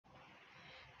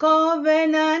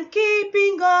covenant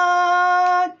keeping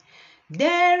God.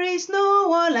 There is no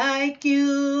one like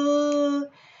you,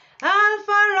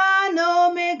 Alpha and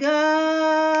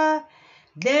Omega.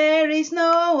 There is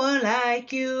no one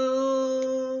like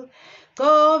you,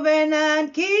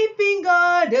 covenant keeping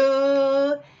God.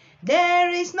 Oh,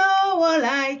 there is no one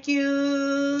like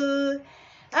you,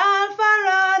 Alpha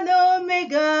and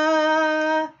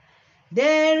Omega.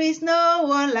 There is no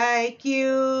one like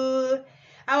you.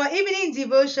 Our evening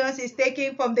devotions is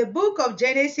taken from the book of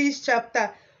Genesis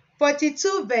chapter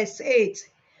 42 verse 8.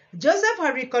 Joseph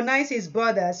had recognized his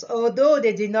brothers, although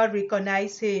they did not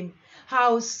recognize him.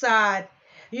 How sad.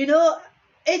 You know,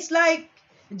 it's like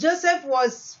Joseph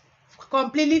was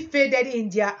completely faded in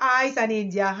their eyes and in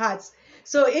their hearts.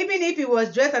 So even if he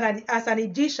was dressed as an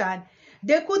Egyptian,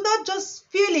 they could not just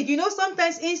feel it. You know,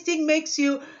 sometimes instinct makes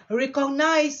you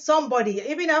recognize somebody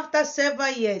even after several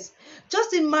years.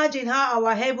 Just imagine how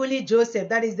our heavenly Joseph,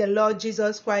 that is the Lord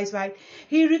Jesus Christ, right?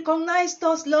 He recognized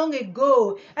us long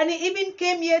ago, and he even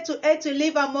came here to earth to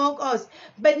live among us.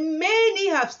 But many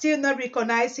have still not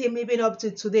recognized him even up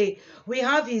to today. We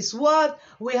have his word,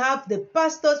 we have the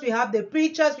pastors, we have the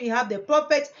preachers, we have the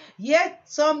prophets, yet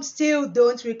some still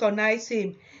don't recognize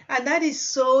him. And that is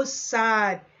so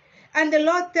sad. And the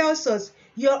Lord tells us,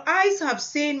 your eyes have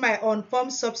seen my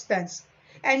unformed substance,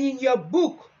 and in your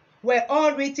book were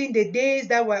all written the days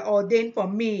that were ordained for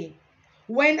me,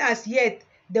 when as yet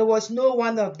there was no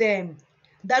one of them.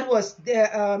 That was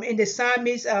in the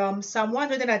psalmist, Psalm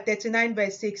 139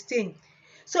 verse 16.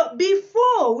 So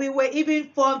before we were even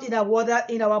formed in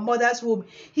our mother's womb,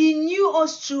 he knew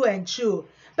us true and true.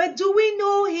 But do we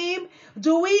know him?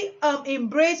 Do we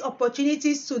embrace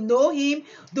opportunities to know him?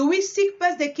 Do we seek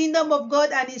first the kingdom of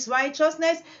God and his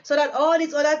righteousness so that all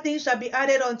these other things shall be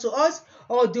added unto us?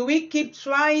 Or do we keep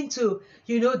trying to,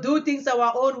 do things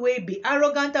our own way, be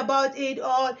arrogant about it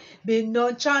all, be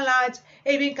nonchalant,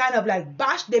 even kind of like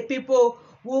bash the people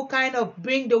who kind of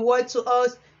bring the word to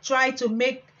us, try to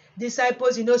make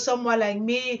disciples, someone like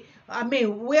me. I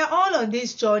mean, we're all on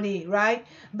this journey, right?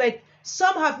 But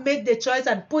some have made the choice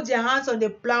and put their hands on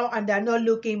the plow and they're not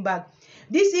looking back.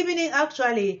 This evening,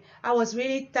 actually, I was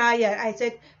really tired. I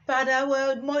said, Father,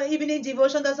 well, more evening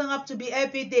devotion doesn't have to be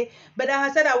every day, but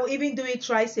I said I will even do it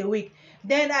twice a week.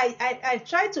 Then I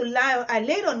tried to lie. I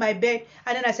laid on my bed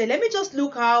and then I said, let me just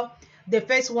look how the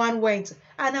first one went.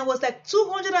 And I was like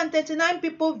 239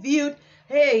 people viewed.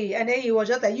 Hey, and then he was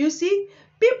just like, you see,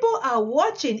 people are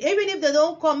watching, even if they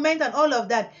don't comment and all of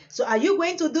that. So are you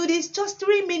going to do this? Just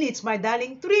 3 minutes, my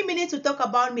darling. 3 minutes to talk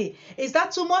about me. Is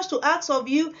that too much to ask of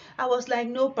you? I was like,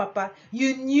 no, Papa.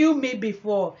 You knew me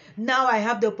before. Now I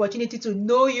have the opportunity to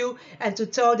know you and to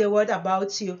tell the word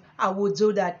about you. I will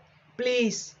do that.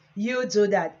 Please, you do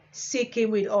that. Seek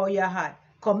him with all your heart.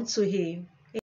 Come to him.